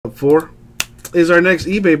4 is our next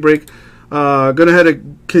eBay break. Gonna have to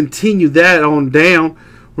continue that on down.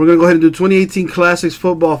 We're gonna go ahead and do 2018 Classics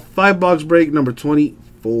Football 5-box break number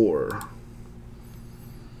 24.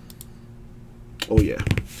 Oh yeah,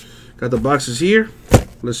 got the boxes here.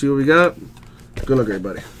 Let's see what we got. Good luck,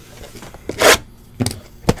 everybody.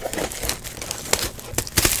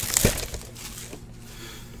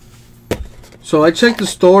 So I checked the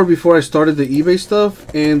store before I started the eBay stuff,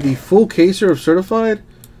 and the full caser of certified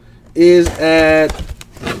is at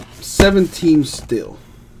 17 still.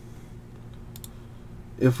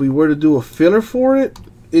 If we were to do a filler for it,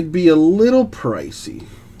 it'd be a little pricey.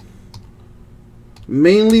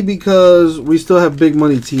 Mainly because we still have big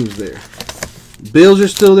money teams there. Bills are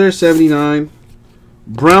still there, 79.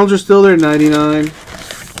 Browns are still there, 99.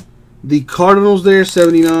 The Cardinals there,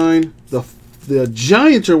 79. The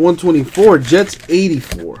Giants are 124. Jets,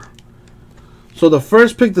 84. So the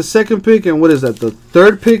first pick, the second pick, and what is that? The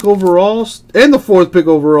third pick overall and the fourth pick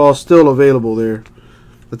overall still available there.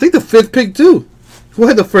 I think the fifth pick too. Who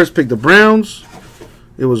had the first pick? The Browns.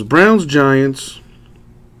 It was Browns, Giants.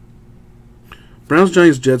 Browns,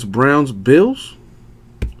 Giants, Jets, Browns, Bills.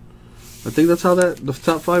 I think that's how the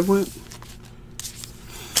top 5 went.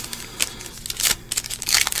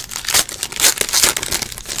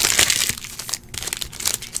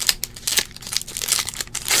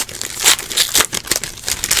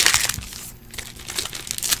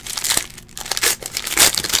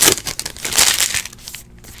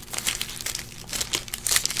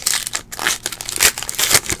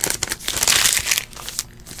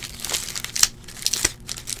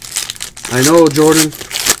 I know, Jordan.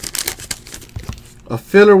 A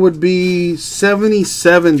filler would be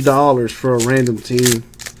 $77 for a random team.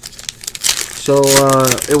 So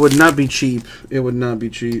it would not be cheap. It would not be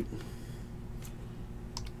cheap.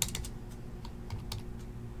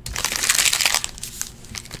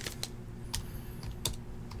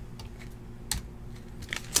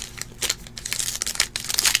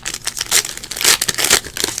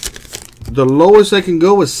 The lowest I can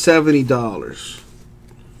go is $70.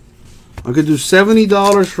 I could do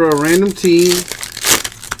 $70 for a random team,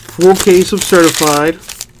 full case of certified,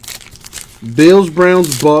 Bills,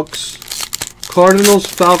 Browns, Bucks, Cardinals,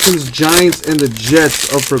 Falcons, Giants, and the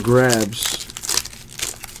Jets up for grabs.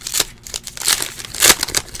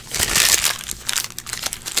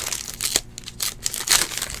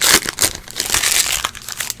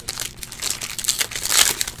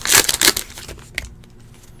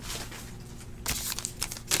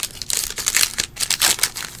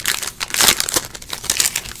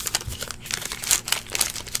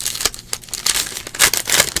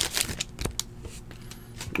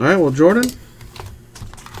 Alright, well, Jordan,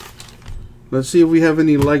 let's see if we have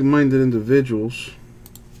any like-minded individuals.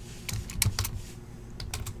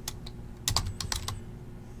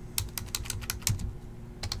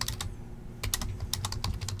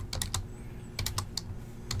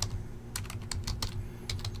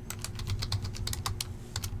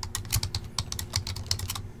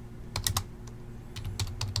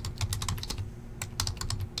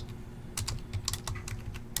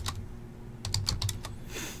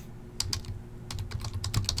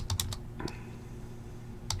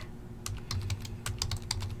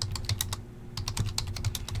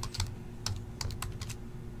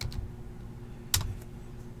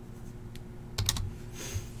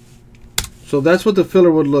 So that's what the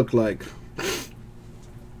filler would look like.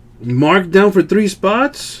 Marked down for 3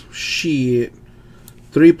 spots. Shit.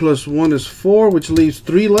 3 plus 1 is 4, which leaves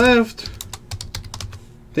 3 left.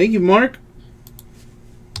 Thank you, Mark.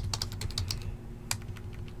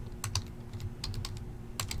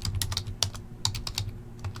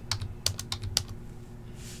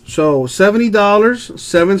 So $70,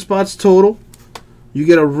 7 spots total. You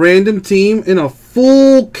get a random team in a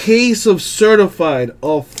full case of certified.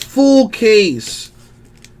 A full case.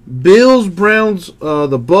 Bills, Browns,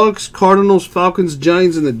 the Bucks, Cardinals, Falcons,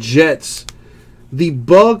 Giants, and the Jets. The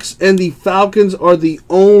Bucks and the Falcons are the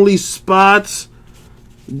only spots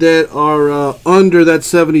that are under that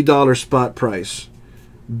 $70 spot price.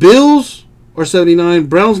 Bills are 79,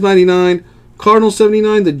 Browns 99, Cardinals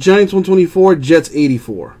 79, the Giants 124, Jets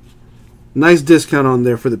 84. Nice discount on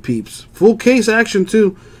there for the peeps. Full case action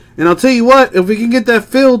too. And I'll tell you what, if we can get that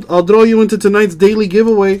filled, I'll throw you into tonight's daily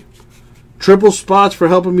giveaway. Triple spots for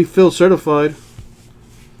helping me fill certified.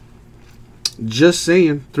 Just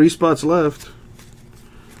saying. 3 spots left.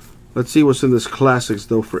 Let's see what's in this classics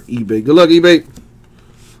though for eBay. Good luck, eBay.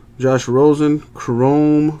 Josh Rosen,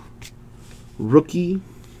 Chrome, rookie.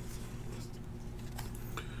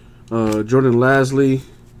 Jordan Lasley,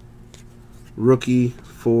 rookie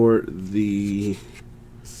for the,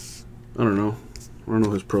 I don't know, don't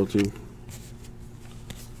know his pro team.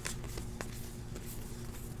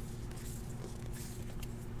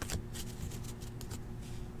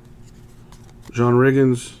 John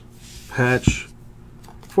Riggins patch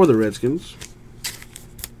for the Redskins.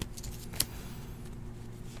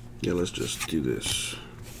 Yeah, let's just do this.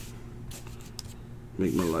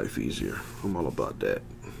 Make my life easier. I'm all about that.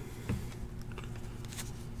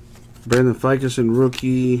 Brandon Fickerson,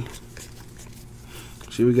 rookie.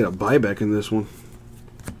 See, we get a buyback in this one.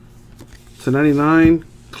 /99,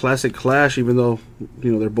 classic clash, even though,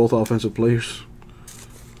 you know, they're both offensive players.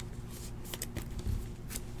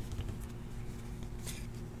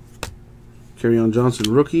 Kerryon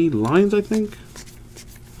Johnson, rookie. Lions, I think.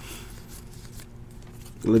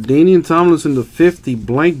 LaDainian Tomlinson to 50,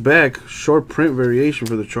 blank back, short print variation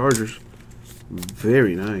for the Chargers.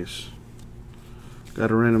 Very nice.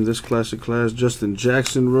 Got a random this classic class. Justin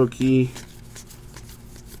Jackson, rookie.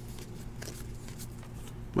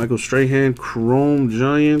 Michael Strahan, Chrome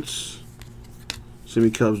Giants.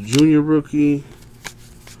 Simmie Cobbs Jr., rookie.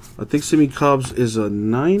 I think Simmie Cobbs is a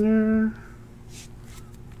Niner.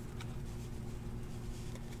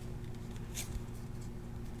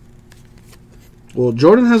 Well,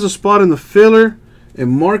 Jordan has a spot in the filler,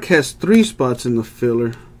 and Mark has 3 spots in the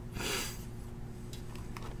filler.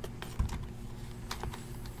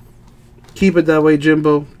 Keep it that way,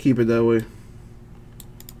 Jimbo. Keep it that way.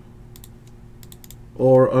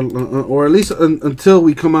 Or at least until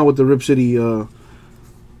we come out with the Rip City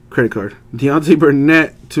credit card. Deontay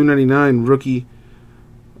Burnett, $2.99 rookie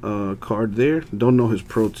card there. Don't know his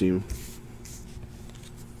pro team.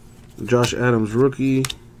 Josh Adams, rookie.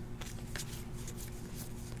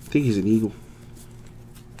 I think he's an Eagle.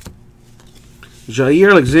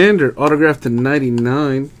 Jair Alexander, autographed to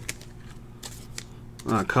 99.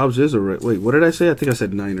 Cobbs is a red. Wait, what did I say? I think I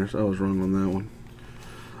said Niners. I was wrong on that one.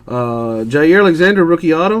 Jair Alexander,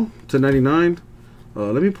 rookie auto to 99.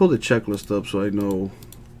 Let me pull the checklist up so I know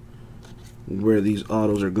where these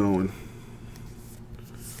autos are going.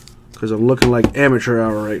 Because I'm looking like amateur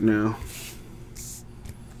hour right now.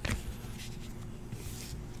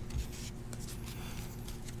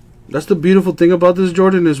 That's the beautiful thing about this,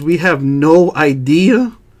 Jordan, is we have no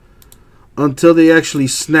idea until they actually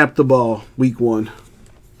snap the ball week 1.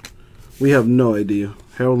 We have no idea.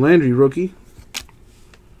 Harold Landry, rookie.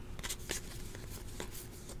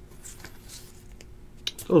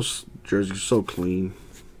 Those jerseys are so clean.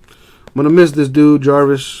 I'm going to miss this dude,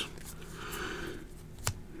 Jarvis.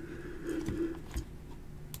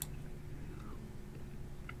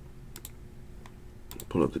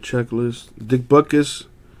 Pull up the checklist. Dick Butkus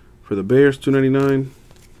for the Bears, $2.99.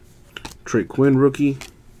 Trey Quinn, rookie.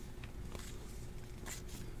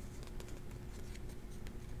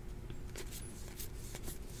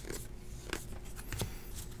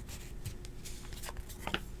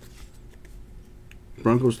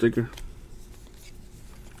 Bronco sticker.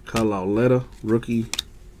 Kyle Lauletta, rookie.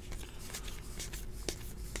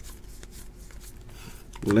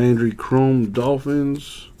 Landry Chrome,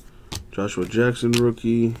 Dolphins. Joshua Jackson,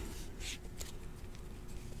 rookie.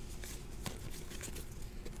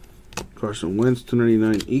 Carson Wentz,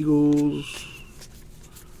 $2.99 Eagles.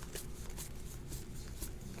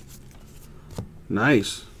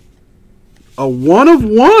 Nice. A 1 of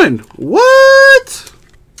 1. What?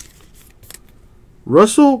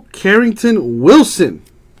 Russell Carrington Wilson.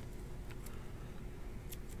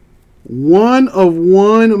 1 of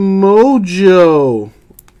 1 mojo.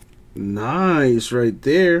 Nice right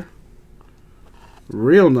there.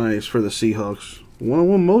 Real nice for the Seahawks. 1 of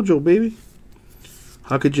 1 mojo, baby.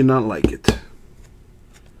 How could you not like it?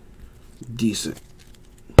 Decent.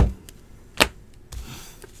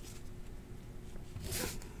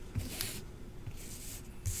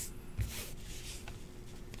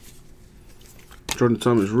 Jordan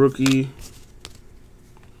Thomas, rookie.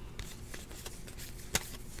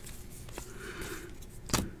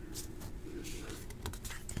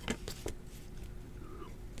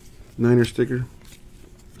 Niner sticker.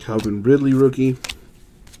 Calvin Ridley, rookie.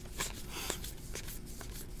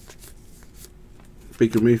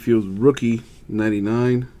 Baker Mayfield, rookie,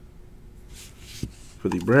 99 for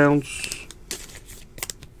the Browns.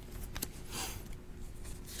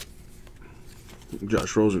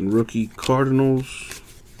 Josh Rosen, rookie, Cardinals.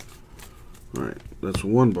 All right, that's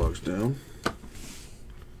 1 box down.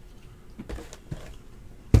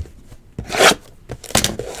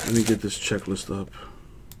 Let me get this checklist up.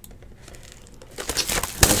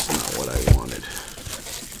 That's not what I wanted.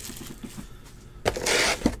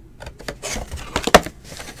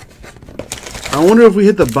 I wonder if we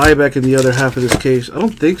hit the buyback in the other half of this case. I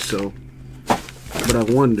don't think so, but I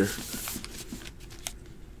wonder.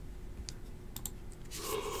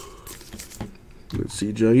 Let's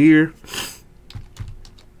see, Jair.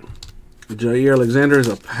 Jair Alexander is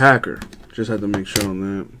a Packer. Just had to make sure on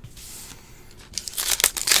that.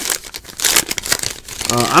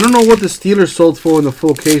 I don't know what the Steelers sold for in the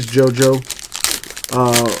full case, JoJo.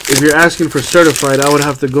 If you're asking for certified, I would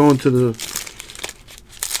have to go into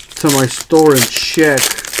my store and check.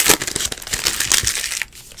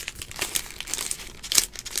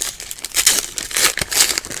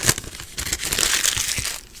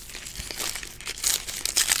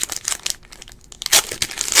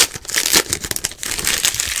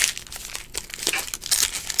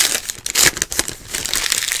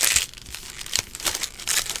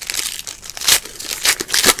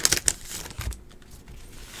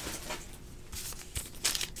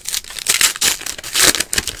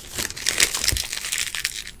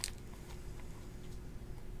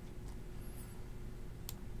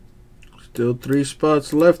 Still 3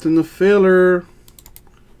 spots left in the filler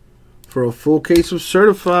for a full case of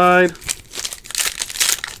certified.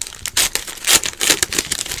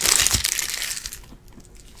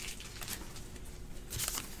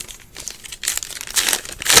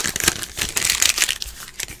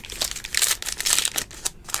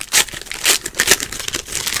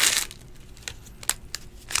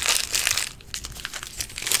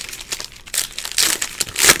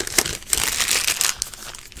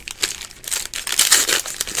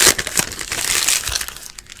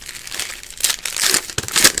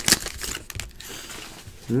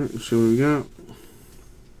 Alright, let's see what we got.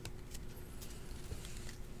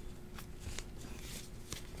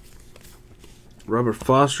 Robert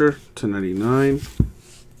Foster, /99.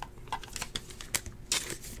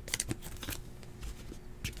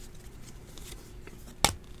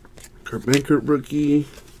 Kurt Benkert rookie.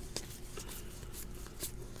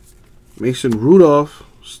 Mason Rudolph,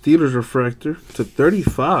 Steelers refractor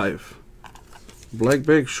 /35. Black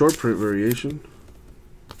bag short print variation.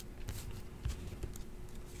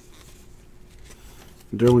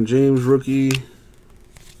 Derwin James rookie.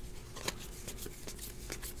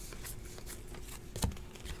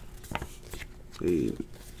 A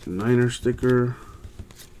Niner sticker.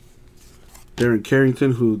 Darren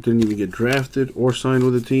Carrington, who didn't even get drafted or signed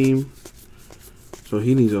with the team, so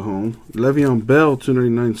he needs a home. Le'Veon Bell,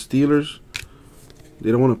 /299 Steelers.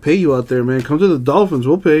 They don't want to pay you out there, man. Come to the Dolphins,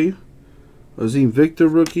 we'll pay you. Azim Victor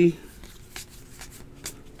rookie.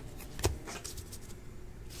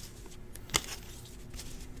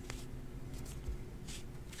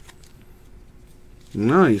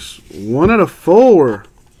 Nice. 1 out of 4.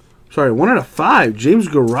 Sorry, 1 out of 5. James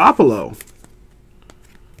Garoppolo.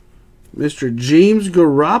 Mr. James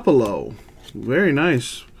Garoppolo. Very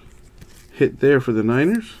nice hit there for the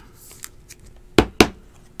Niners.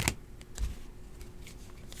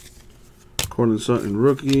 Cortland Sutton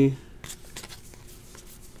rookie.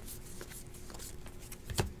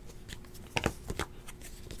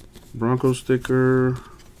 Broncos sticker.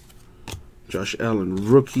 Josh Allen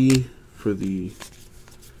rookie for the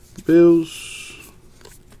Bills.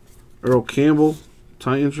 Earl Campbell,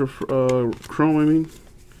 Titans chrome, I mean.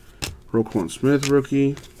 Roquan Smith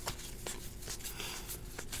rookie.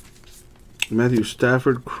 Matthew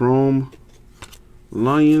Stafford chrome,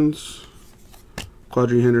 Lions.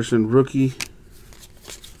 Quadri Henderson rookie.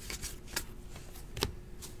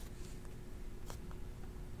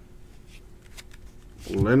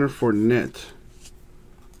 Leonard Fournette,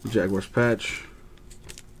 Jaguars patch.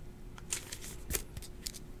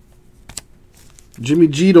 Jimmy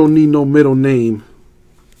G don't need no middle name.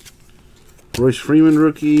 Royce Freeman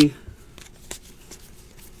rookie.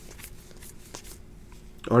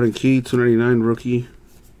 Arden Key, /299 rookie.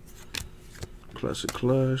 Classic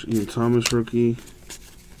Clash. Ian Thomas rookie.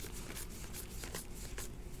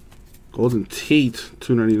 Golden Tate,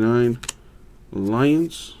 /299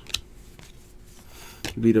 Lions.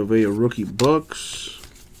 Vita Vea rookie Bucks.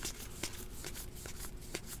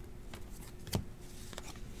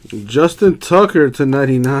 Justin Tucker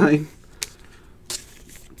 /99.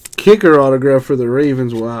 Kicker autograph for the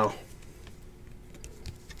Ravens. Wow.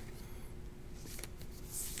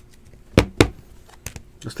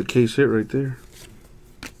 That's the case hit right there.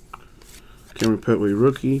 Cameron Petway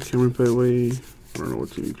rookie. Cameron Petway. I don't know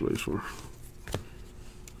what team he plays for.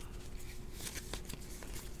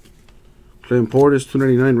 Clem Portis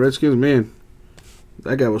 /299 Redskins. Man,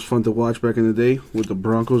 that guy was fun to watch back in the day with the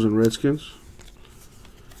Broncos and Redskins.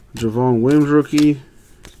 Javon Wims rookie.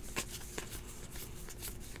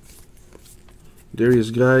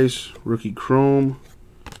 Darius Guice rookie chrome.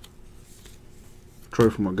 Troy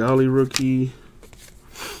Fumagalli rookie.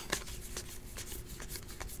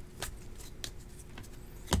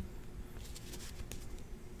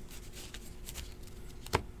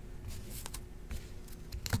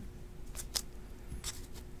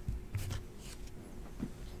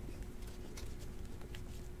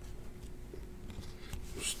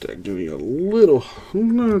 That giving you a little.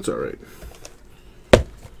 No, it's all right.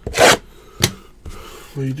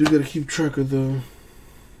 Well, you do gotta keep track of the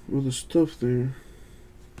stuff there.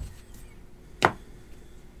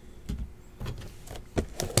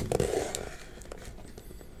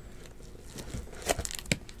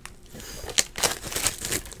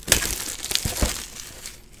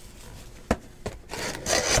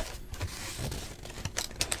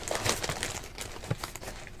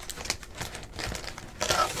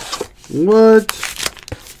 What?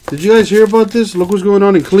 Did you guys hear about this? Look what's going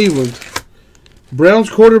on in Cleveland. Browns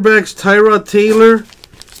quarterbacks Tyrod Taylor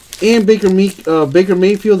and Baker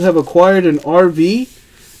Mayfield have acquired an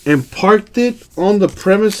RV and parked it on the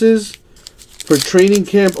premises for training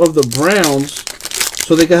camp of the Browns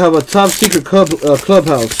so they can have a top secret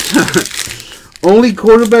clubhouse. Only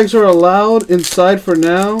quarterbacks are allowed inside for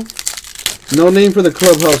now. No name for the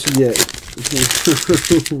clubhouse yet.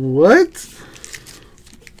 What?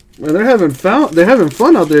 Well, they're having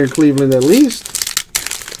fun out there in Cleveland at least.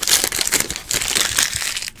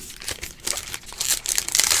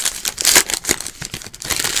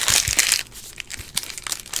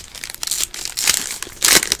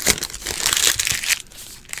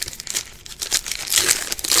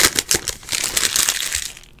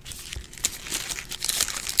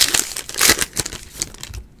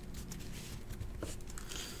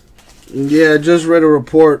 Yeah, I just read a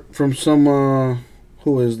report from some,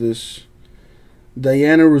 who is this?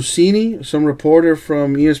 Diana Rossini, some reporter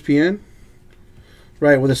from ESPN.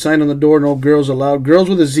 Right, with a sign on the door, no girls allowed. Girls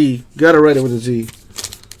with a Z. Gotta write it with a Z.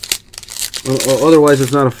 Otherwise,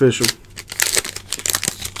 it's not official.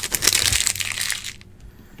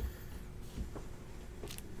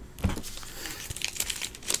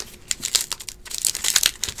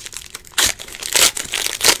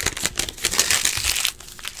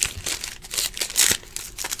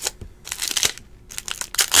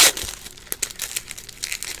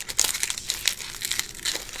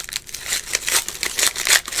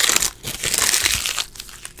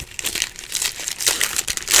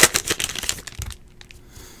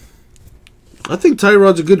 I think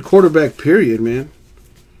Tyrod's a good quarterback, period, man.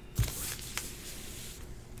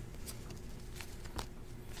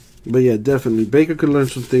 But yeah, definitely. Baker could learn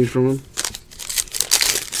some things from him.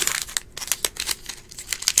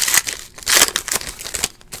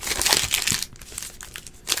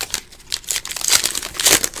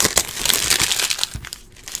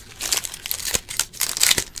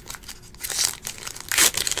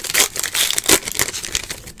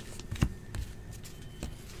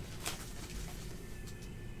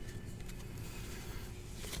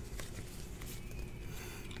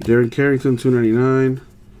 Darren Carrington, $2.99.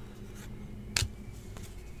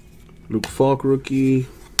 Luke Falk, rookie.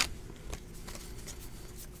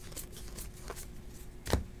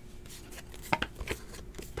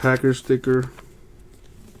 Packers sticker.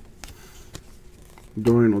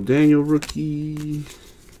 Dorian O'Daniel, rookie.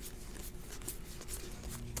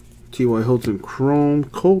 T.Y. Hilton, chrome.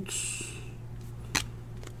 Colts.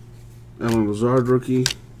 Alan Lazard, rookie.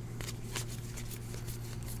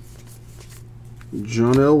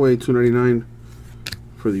 John Elway, $2.99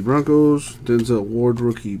 for the Broncos. Denzel Ward,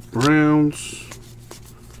 rookie, Browns.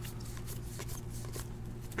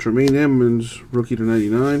 Tremaine Edmonds, rookie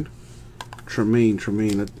 /99. Tremaine.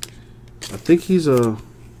 I think he's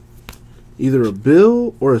either a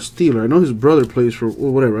Bill or a Steeler. I know his brother plays for,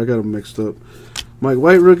 well, whatever. I got him mixed up. Mike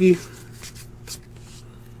White, rookie.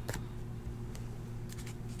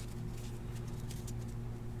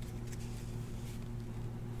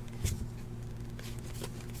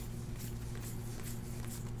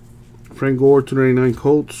 Frank Gore, $2.99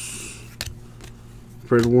 Colts.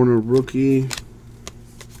 Fred Warner, rookie.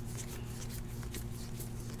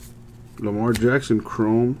 Lamar Jackson,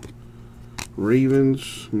 chrome.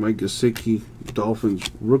 Ravens. Mike Gesicki, Dolphins,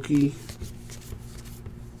 rookie.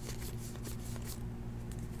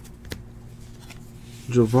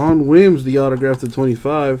 Javon Wims, the autograph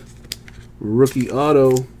 /25. Rookie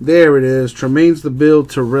auto. There it is. Tremaine's the Bill.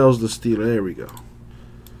 Terrell's the Steeler. There we go.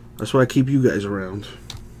 That's why I keep you guys around.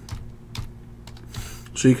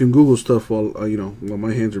 So you can Google stuff while while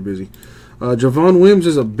my hands are busy. Javon Wims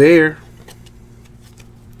is a Bear.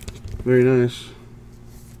 Very nice.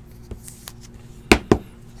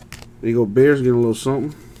 There you go, Bears getting a little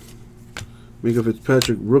something. Mika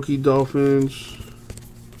Fitzpatrick, rookie, Dolphins.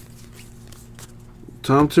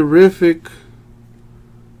 Tom Terrific,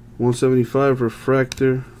 175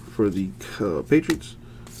 refractor for the Patriots.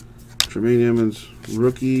 Tremaine Edmonds,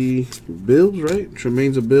 rookie, Bills, right?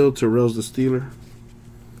 Tremaine's a Bill, Terrell's the Steeler.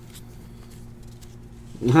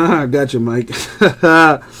 I got you, Mike.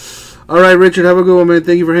 All right, Richard, have a good one, man.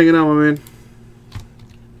 Thank you for hanging out, my man.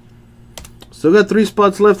 Still got 3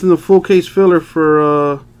 spots left in the full case filler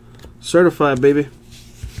for certified, baby.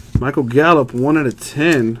 Michael Gallup, 1 out of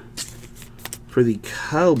 10 for the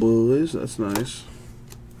Cowboys. That's nice.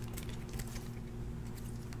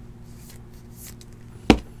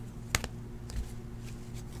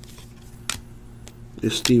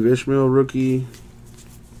 Is Steve Ishmael rookie.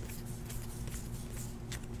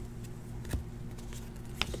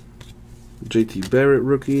 JT Barrett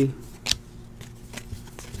rookie.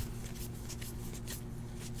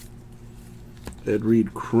 Ed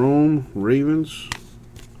Reed Chrome Ravens.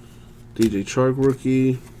 DJ Chark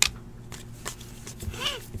rookie.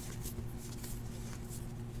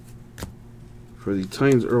 For the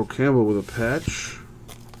Titans, Earl Campbell with a patch.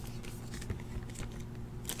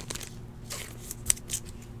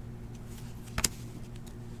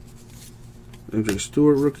 MJ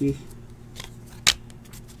Stewart rookie.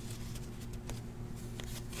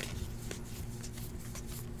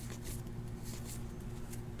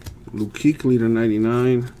 Luke Kuechly to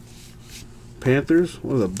 99. Panthers,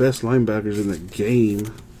 one of the best linebackers in the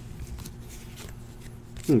game.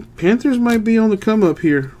 Panthers might be on the come up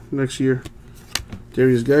here next year.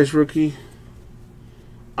 Darius Geis rookie.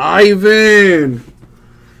 Ivan!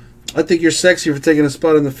 I think you're sexy for taking a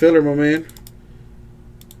spot in the filler, my man.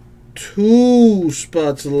 2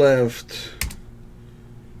 spots left.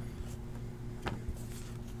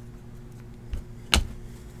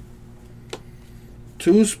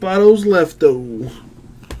 Two spottos left, though.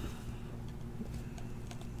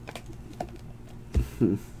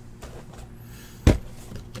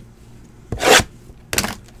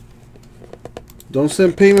 Don't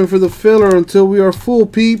send payment for the filler until we are full,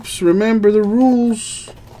 peeps. Remember the rules.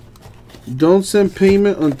 Don't send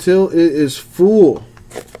payment until it is full.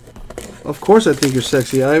 Of course I think you're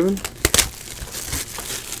sexy, Ivan.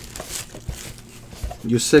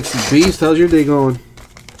 You sexy beast. How's your day going?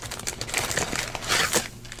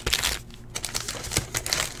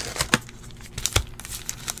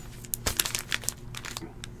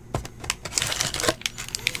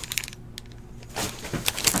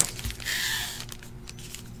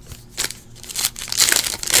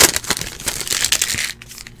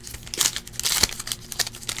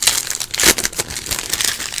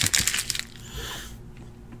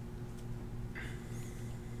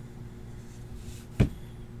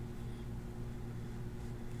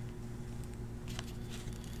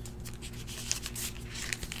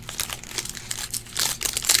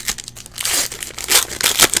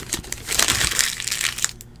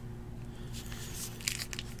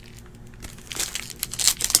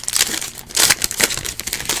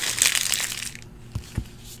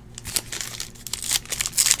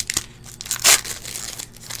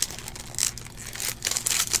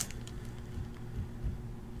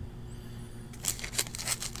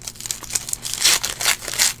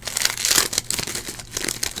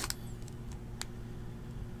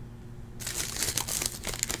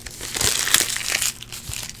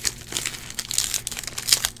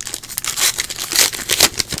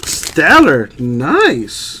 Stellar,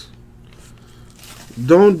 nice.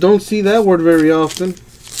 Don't see that word very often.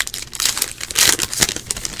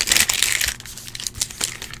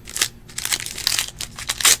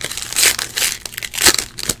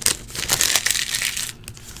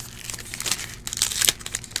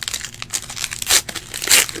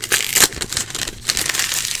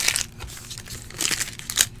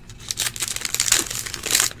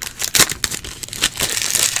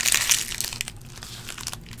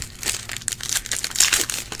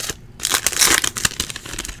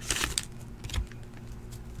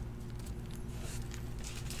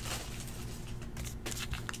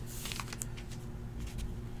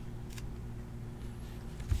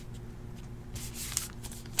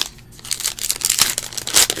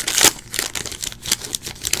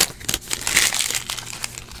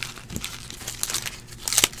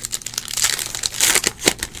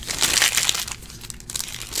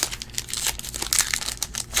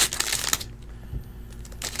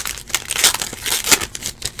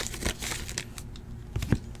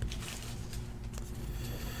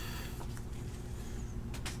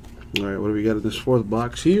 All right, what do we got in this fourth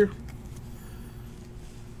box here?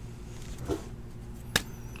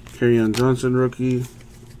 Kerryon Johnson rookie.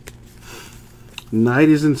 Knight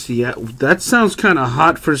is in Seattle. That sounds kind of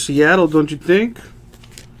hot for Seattle, don't you think?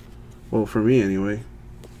 Well, for me anyway.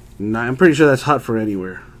 I'm pretty sure that's hot for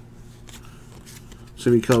anywhere.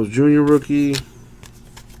 Sammy Cubs Jr. rookie.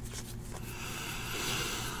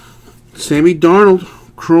 Sammy Darnold,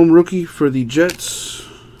 Chrome rookie for the Jets.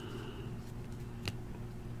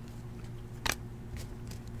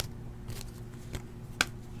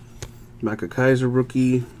 Micah Kaiser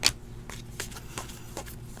rookie.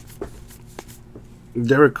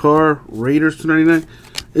 Derek Carr, Raiders, 299.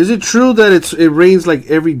 Is it true that it rains like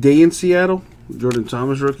every day in Seattle? Jordan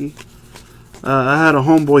Thomas rookie. I had a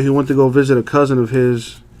homeboy who went to go visit a cousin of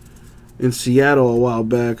his in Seattle a while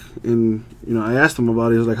back, and I asked him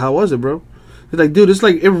about it. He was like, "How was it, bro?" He's like, "Dude, it's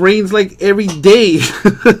like it rains like every day."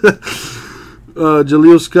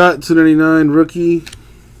 Jaleel Scott, 299 rookie.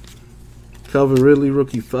 Calvin Ridley,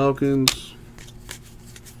 rookie Falcons.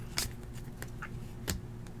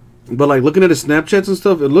 But like looking at his Snapchats and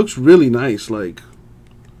stuff, it looks really nice. Like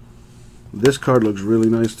this card looks really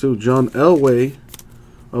nice too. John Elway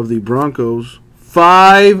of the Broncos.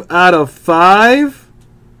 5 out of 5.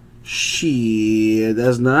 Shit,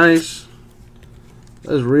 that's nice.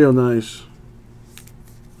 That's real nice.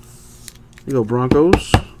 Here you go,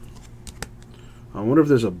 Broncos. I wonder if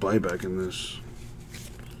there's a buyback in this.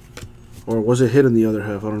 Or was it hit in the other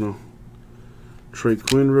half? I don't know. Trey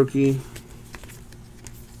Quinn rookie.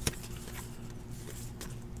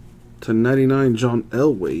 /99 John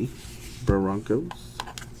Elway. Broncos.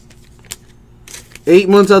 8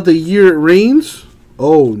 months out the year it rains?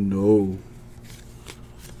 Oh no.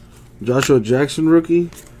 Joshua Jackson rookie.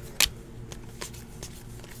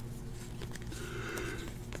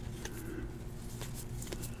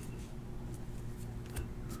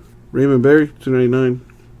 Raymond Berry, 299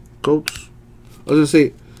 Colts. I was going to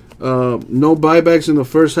say, no buybacks in the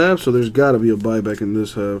first half, so there's got to be a buyback in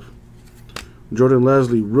this half. Jordan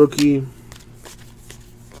Lasley rookie.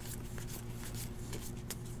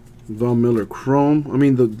 Von Miller Chrome. I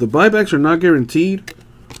mean, the buybacks are not guaranteed.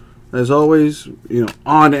 As always,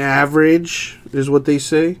 on average is what they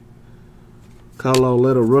say. Kyle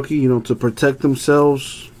Lauletta rookie, to protect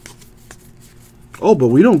themselves. Oh, but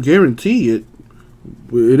we don't guarantee it.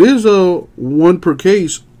 It is a 1 per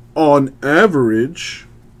case on average.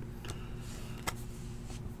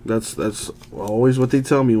 That's always what they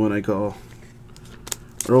tell me when I call.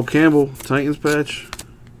 Earl Campbell, Titans patch.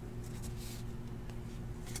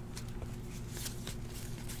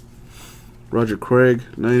 Roger Craig,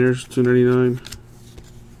 Niners, 299.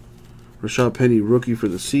 Rashad Penny, rookie for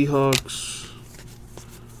the Seahawks.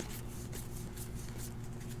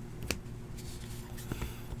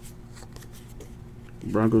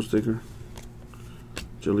 Broncos sticker.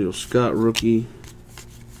 Jaleel Scott, rookie.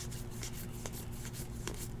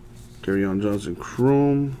 Kerryon Johnson,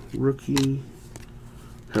 Chrome, rookie.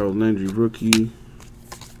 Harold Landry, rookie.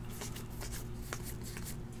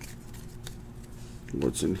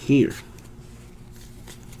 What's in here?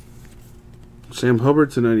 Sam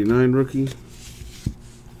Hubbard, /99 rookie.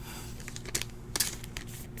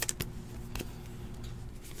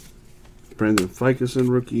 Brandon Fickerson,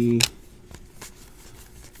 rookie.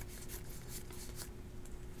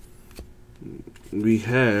 We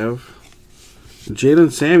have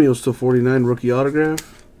Jalen Samuels /49 rookie autograph.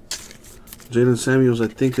 Jalen Samuels, I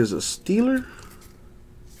think, is a Steeler.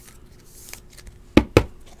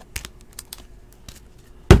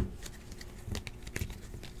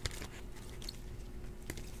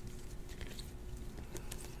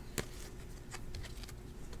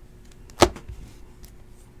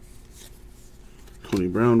 Tony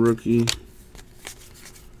Brown rookie.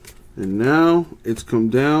 And now it's come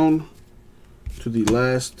down to the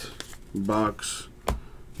last box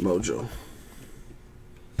mojo.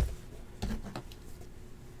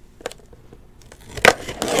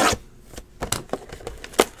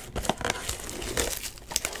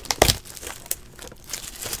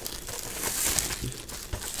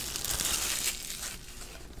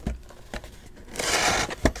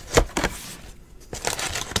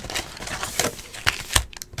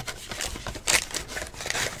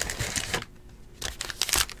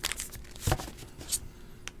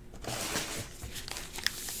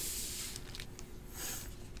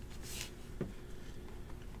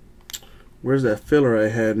 Where's that filler I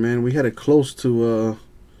had, man? We had it close to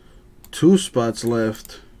 2 spots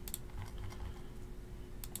left.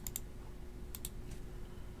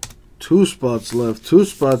 2 spots left. 2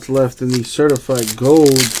 spots left in the certified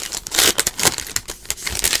gold.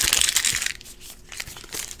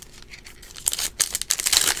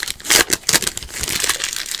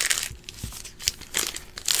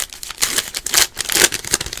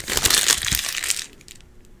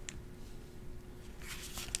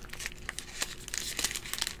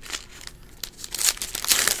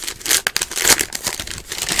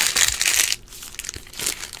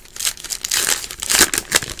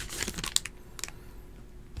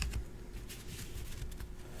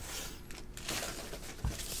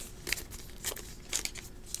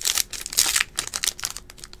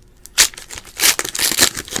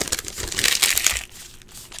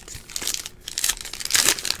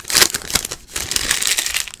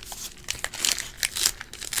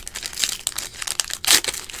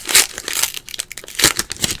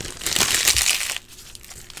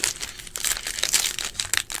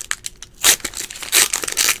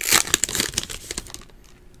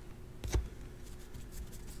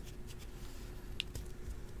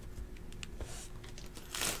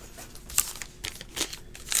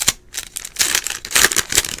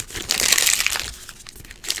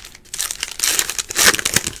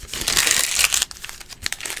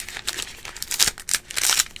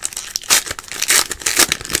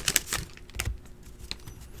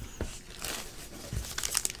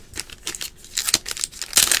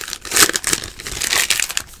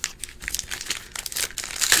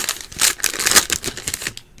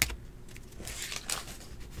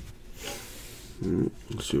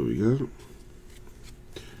 what we got.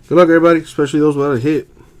 Good luck, everybody, especially those without a hit.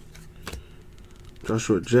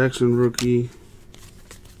 Joshua Jackson, rookie.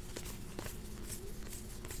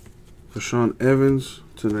 Sean Evans,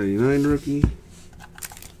 /99 rookie.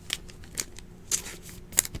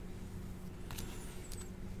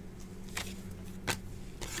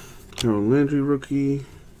 Harold Landry, rookie.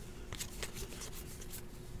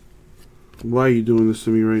 Why are you doing this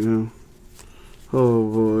to me right now?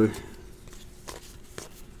 Oh boy.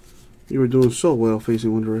 You were doing so well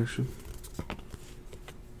facing one direction.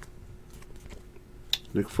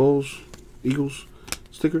 Nick Foles, Eagles,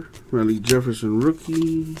 sticker. Riley Jefferson,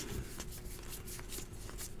 rookie.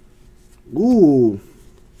 Ooh.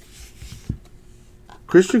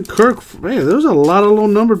 Christian Kirk. Man, there's a lot of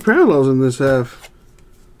low-numbered parallels in this half.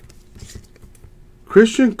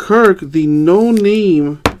 Christian Kirk, the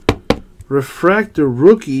no-name refractor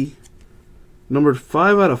rookie, numbered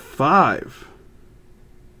 5 out of 5.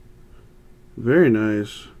 Very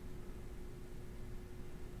nice.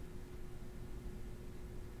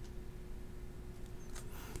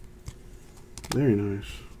 Very nice.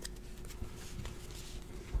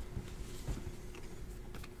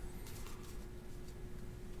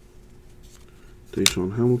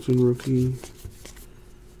 Deshaun Hamilton rookie.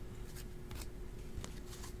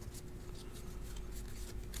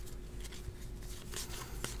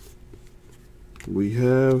 We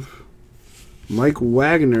have Mike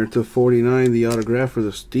Wagner /49, the autograph for the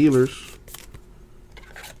Steelers.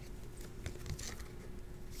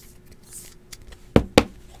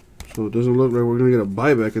 So it doesn't look like we're going to get a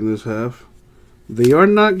buyback in this half. They are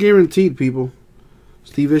not guaranteed, people.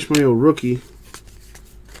 Steve Ishmael, rookie.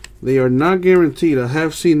 They are not guaranteed. I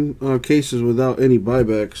have seen cases without any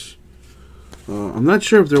buybacks. I'm not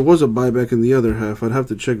sure if there was a buyback in the other half. I'd have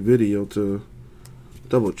to check video to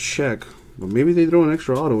double check. But maybe they throw an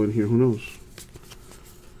extra auto in here. Who knows?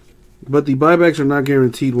 But the buybacks are not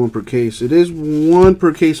guaranteed, one per case. It is one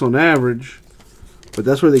per case on average. But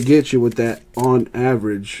that's where they get you with that on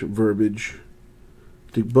average verbiage.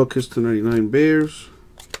 The Buckets /99 Bears.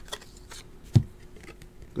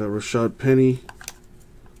 Got Rashad Penny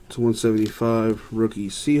 /175 rookie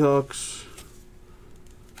Seahawks.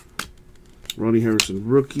 Ronnie Harrison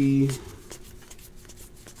rookie.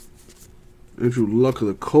 Andrew Luck of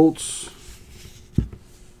the Colts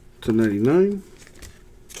 /99.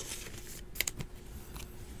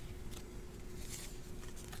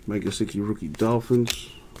 Mike Gesicki rookie Dolphins.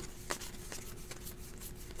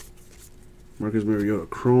 Marcus Mariota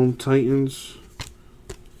Chrome Titans.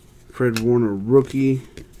 Fred Warner rookie.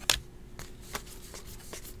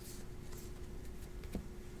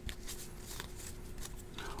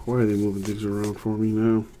 Why are they moving things around for me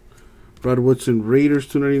now? Rod Woodson Raiders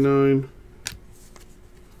 /99.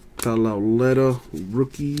 Kyle Lauletta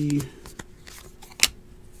rookie.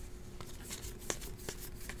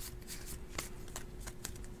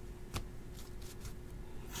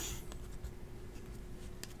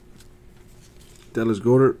 Dallas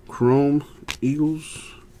Goedert Chrome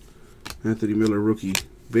Eagles. Anthony Miller rookie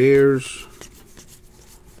Bears.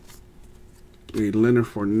 A Leonard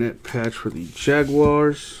Fournette patch for the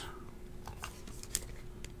Jaguars.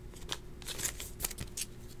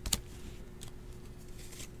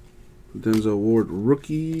 Denzel Ward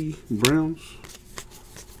rookie Browns.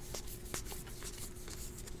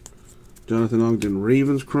 Jonathan Ogden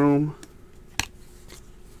Ravens Chrome.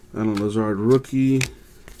 Alan Lazard rookie.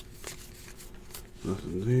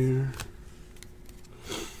 Nothing there.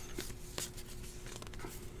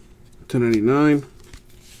 /99.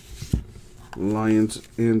 Lions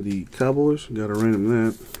and the Cowboys. Gotta random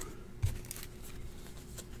that.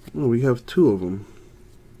 Oh, we have 2 of them.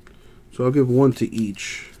 So I'll give 1 to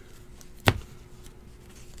each.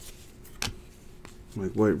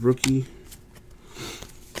 Mike White rookie.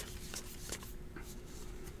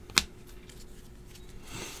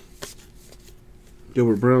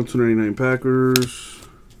 Gilbert Brown /99 Packers.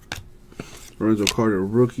 Lorenzo Carter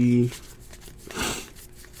rookie.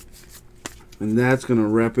 And that's going to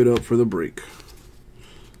wrap it up for the break.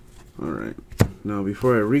 Alright. Now,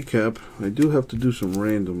 before I recap, I do have to do some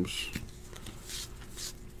randoms.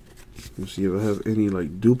 Let's see if I have any,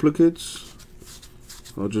 like, duplicates.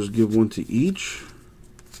 I'll just give 1 to each.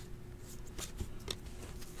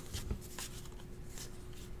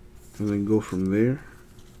 And then go from there.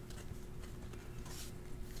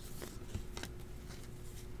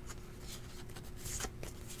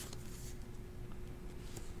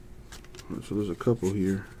 So there's a couple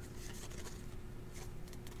here.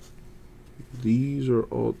 These are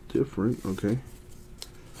all different, okay.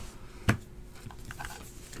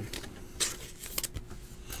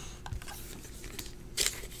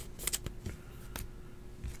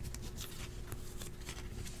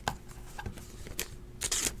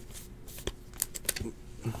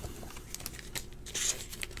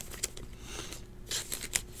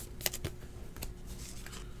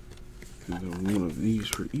 these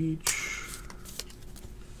for each.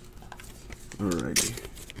 Alrighty.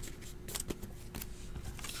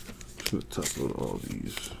 Just gonna top load all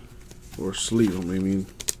these. Or sleeve them, I mean.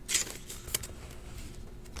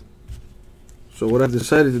 So what I've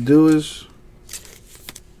decided to do is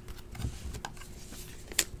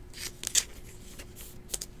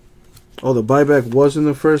the buyback was in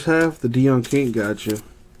the first half. The Deion King, gotcha.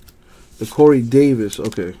 The Corey Davis,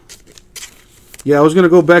 okay. Yeah, I was going to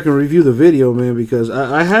go back and review the video, man, because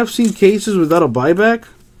I have seen cases without a buyback.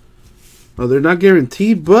 They're not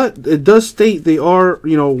guaranteed, but it does state they are,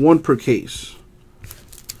 you know, 1 per case.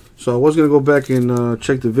 So I was going to go back and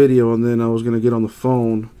check the video, and then I was going to get on the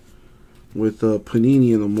phone with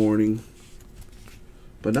Panini in the morning.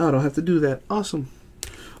 But now I don't have to do that. Awesome.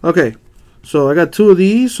 Okay, so I got 2 of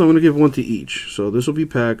these, so I'm going to give 1 to each. So this will be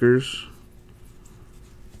Packers.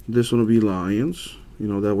 This one will be Lions. You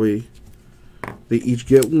know, that way they each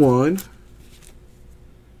get 1.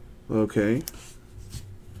 Okay.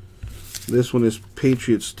 This one is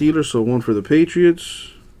Patriots Steelers, so 1 for the Patriots.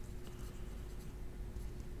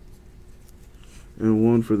 And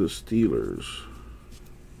 1 for the Steelers.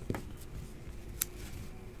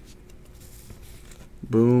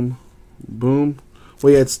 Boom. Boom.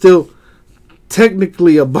 Well, yeah, it's still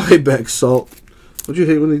technically a buyback, Salt. Don't you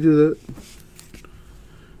hate when they do that?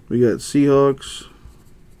 We got Seahawks.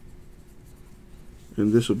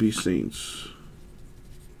 And this will be Saints.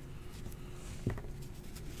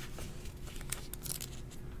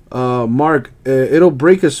 Mark, it'll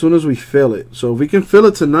break as soon as we fill it. So if we can fill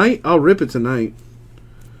it tonight, I'll rip it tonight.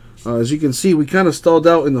 As you can see, we kind of stalled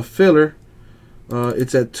out in the filler.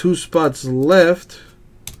 It's at 2 spots left.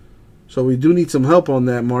 So we do need some help on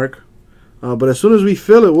that, Mark. But as soon as we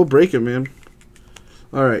fill it, we'll break it, man.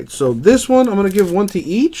 Alright, so this one, I'm going to give 1 to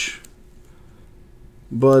each.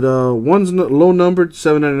 But one's low numbered,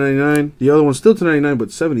 7 out of 99. The other one's still to 99,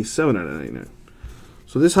 but 77 out of 99.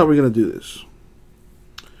 So this is how we're going to do this.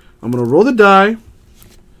 I'm going to roll the die,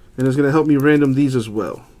 and it's going to help me random these as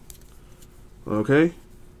well. Okay?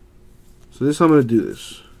 So this is how I'm going to do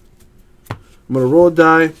this. I'm going to roll a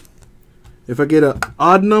die. If I get an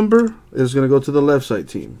odd number, it's going to go to the left side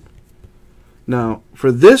team. Now,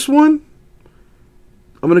 for this one,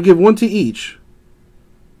 I'm going to give 1 to each.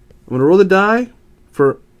 I'm going to roll the die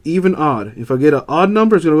for even odd. If I get an odd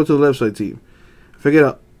number, it's going to go to the left side team. If I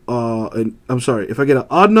get if I get an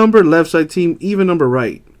odd number, left side team, even number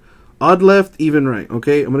right. Odd left, even right.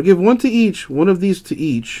 Okay, I'm going to give 1 to each, 1 of these to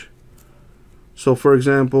each. So, for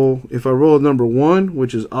example, if I roll number 1,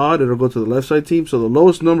 which is odd, it'll go to the left side team. So the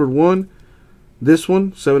lowest numbered one, this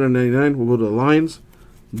one, 7 out of 99, will go to the Lions.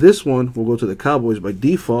 This one will go to the Cowboys by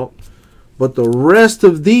default. But the rest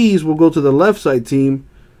of these will go to the left side team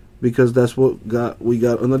because that's what we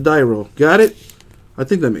got on the die roll. Got it? I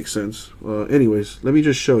think that makes sense. Anyways, let me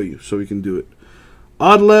just show you so we can do it.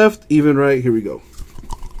 Odd left, even right. Here we go.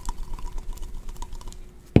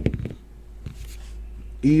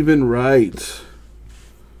 Even right.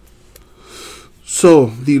 So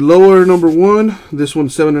the lower number 1, this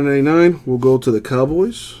one's 7 out of 99, will go to the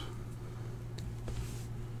Cowboys.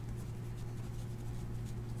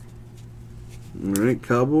 Alright,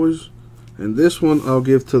 Cowboys. And this one I'll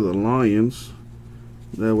give to the Lions.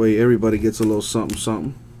 That way everybody gets a little something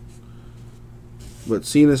something. But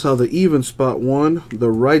seeing as how the even spot won,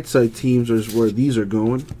 the right side teams is where these are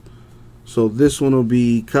going. So this one will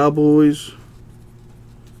be Cowboys.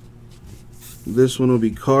 This one will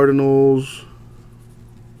be Cardinals.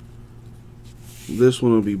 This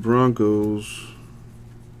one will be Broncos.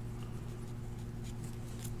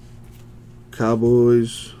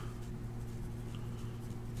 Cowboys.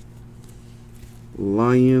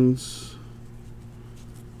 Lions.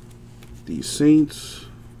 The Saints.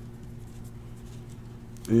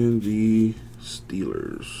 And the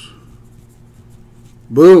Steelers.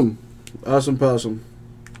 Boom. Awesome possum.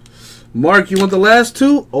 Mark, you want the last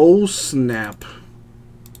 2? Oh, snap.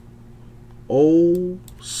 Oh,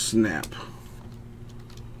 snap.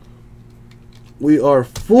 We are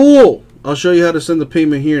full. I'll show you how to send the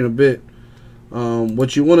payment here in a bit.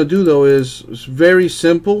 What you want to do, though, is it's very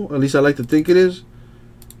simple. At least I like to think it is.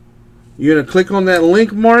 You're going to click on that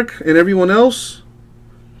link, Mark, and everyone else.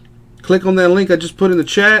 Click on that link I just put in the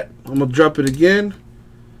chat. I'm going to drop it again.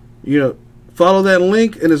 You're going to follow that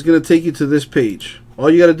link, and it's going to take you to this page. All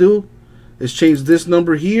you got to do is change this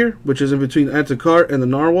number here, which is in between add to cart and the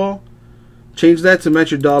narwhal. Change that to match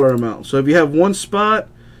your dollar amount. So if you have 1 spot,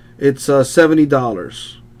 it's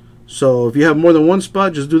 $70. So if you have more than 1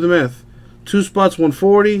 spot, just do the math. 2 spots,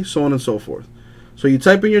 $140, so on and so forth. So you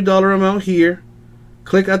type in your dollar amount here,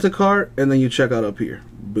 click add to cart, and then you check out up here.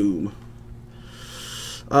 Boom.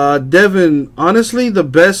 Devin, honestly, the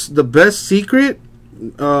best secret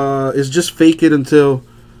is just fake it until,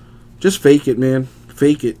 just fake it, man.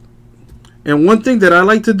 Fake it. And one thing that I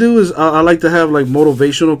like to do is I like to have like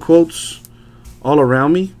motivational quotes all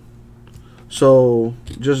around me. So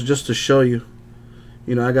just to show you,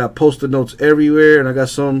 you know, I got post-it notes everywhere, and I got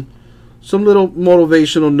some little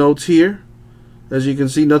motivational notes here. As you can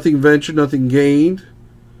see, nothing ventured, nothing gained.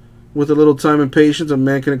 With a little time and patience, a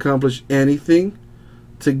man can accomplish anything.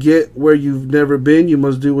 To get where you've never been, you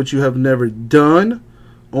must do what you have never done.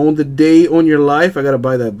 Own the day, own your life. I gotta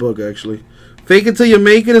buy that book, actually. Fake it till you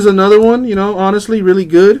make it is another one, you know, honestly, really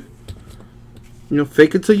good. You know,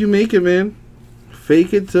 fake it till you make it, man.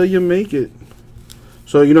 Fake it till you make it.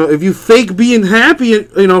 So, you know, if you fake being happy,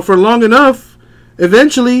 you know, for long enough,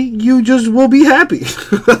 eventually you just will be happy.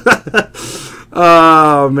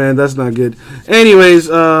 Oh, man, that's not good. Anyways,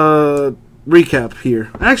 recap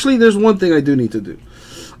here. Actually, there's one thing I do need to do.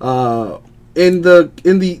 In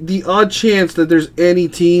the odd chance that there's any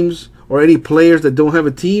teams or any players that don't have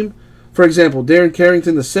a team, for example, Darren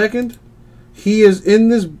Carrington II, he is in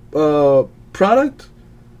this product,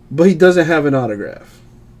 but he doesn't have an autograph.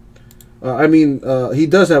 He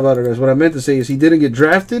does have autographs. What I meant to say is he didn't get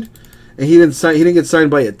drafted, and he didn't get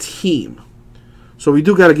signed by a team. So we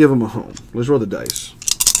do got to give him a home. Let's roll the dice.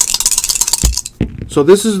 So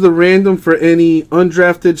this is the random for any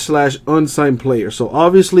undrafted / unsigned player. So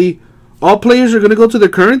obviously, all players are going to go to their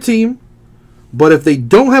current team. But if they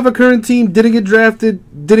don't have a current team, didn't get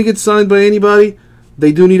drafted, didn't get signed by anybody,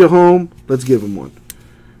 they do need a home. Let's give them one.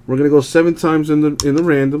 We're going to go 7 times in the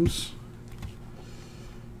randoms.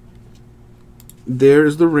 There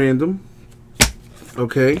is the random.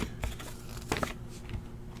 Okay.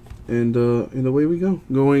 And away we go.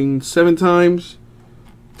 Going 7 times.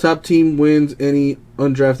 Top team wins any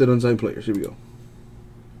undrafted, unsigned players. Here we go.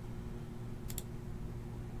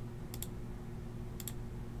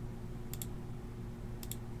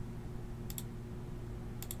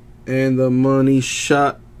 And the money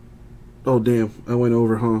shot. Oh, damn. I went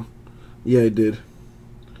over, huh? Yeah, I did.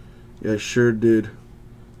 Yeah, I sure did.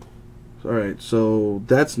 Alright, so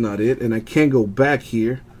that's not it. And I can't go back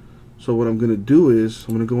here. So what I'm going to do is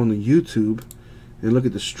I'm going to go on the YouTube and look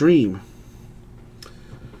at the stream.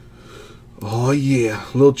 Oh, yeah.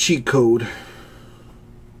 A little cheat code.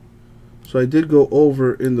 So I did go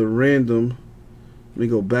over in the random. Let me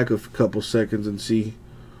go back a couple seconds and see.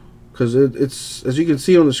 Because it's, as you can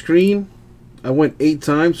see on the screen, I went 8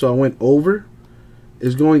 times, so I went over.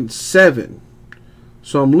 It's going 7.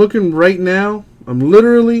 So I'm looking right now. I'm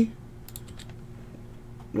literally,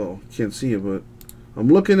 well, can't see it, but I'm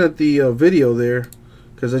looking at the video there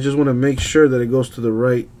because I just want to make sure that it goes to the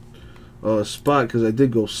right spot, because I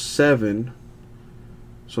did go 7.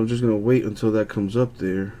 So I'm just going to wait until that comes up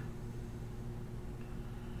there.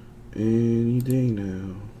 Any day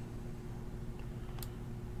now.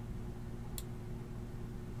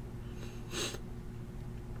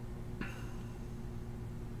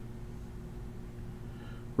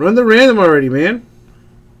 Run the random already, man.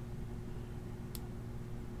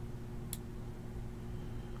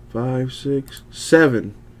 5, 6,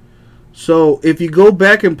 7. So if you go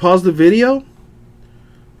back and pause the video,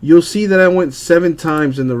 you'll see that I went 7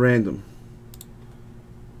 times in the random.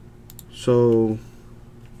 So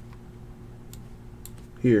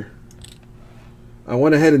here, I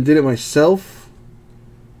went ahead and did it myself.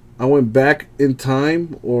 I went back in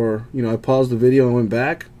time, or you know, I paused the video and went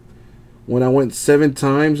back. When I went 7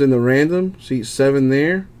 times in the random, see 7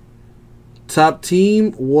 there. Top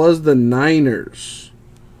team was the Niners.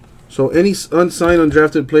 So any unsigned,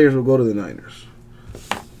 undrafted players will go to the Niners.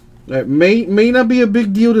 That may not be a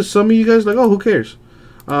big deal to some of you guys. Like, oh, who cares?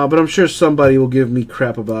 But I'm sure somebody will give me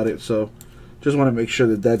crap about it. So just want to make sure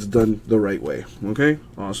that that's done the right way. Okay?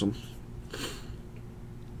 Awesome.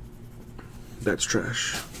 That's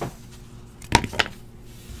trash.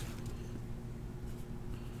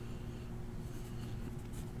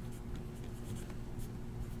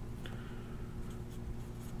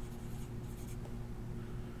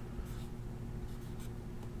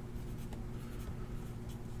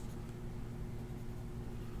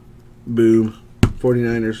 Boom.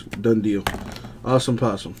 49ers, done deal. Awesome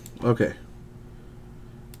possum. Okay.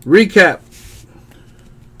 Recap.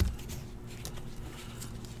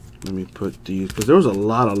 Let me put these, because there was a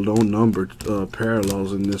lot of low numbered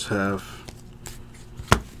parallels in this half.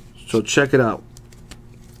 So check it out.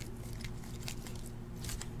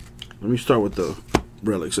 Let me start with the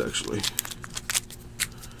relics, actually.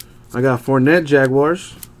 I got Fournette,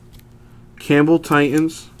 Jaguars. Campbell,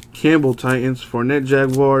 Titans. Fournette,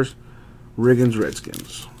 Jaguars. Riggins,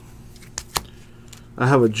 Redskins. I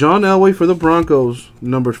have a John Elway for the Broncos,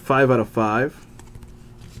 numbered 5/5.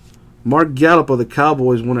 Mark Gallup of the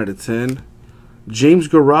Cowboys, 1/10. James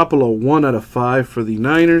Garoppolo, 1/5 for the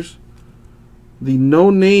Niners. The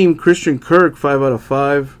no-name Christian Kirk,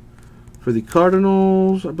 5/5 for the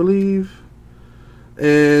Cardinals, I believe.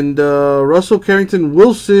 And Russell Carrington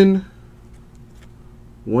Wilson,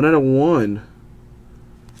 1/1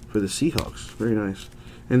 for the Seahawks. Very nice.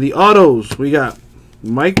 And the autos, we got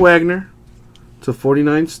Mike Wagner to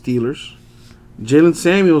 49 Steelers. Jalen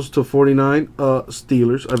Samuels to 49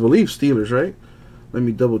 Steelers. I believe Steelers, right? Let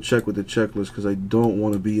me double check with the checklist because I don't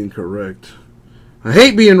want to be incorrect. I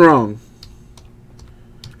hate being wrong.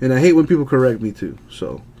 And I hate when people correct me too.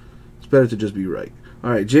 So it's better to just be right. All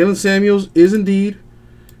right, Jalen Samuels is indeed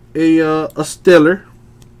a Steeler.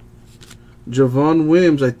 Javon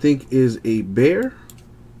Wims, I think, is a Bear.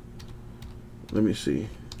 Let me see.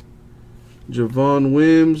 Javon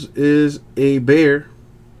Wims is a Bear.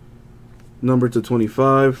 Number to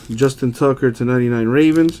 25. Justin Tucker to 99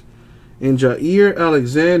 Ravens. And Jair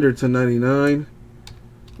Alexander to 99.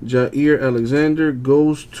 Jair Alexander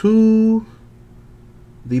goes to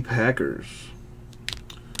the Packers.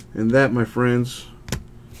 And that, my friends,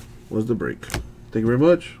 was the break. Thank you very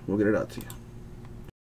much. We'll get it out to you.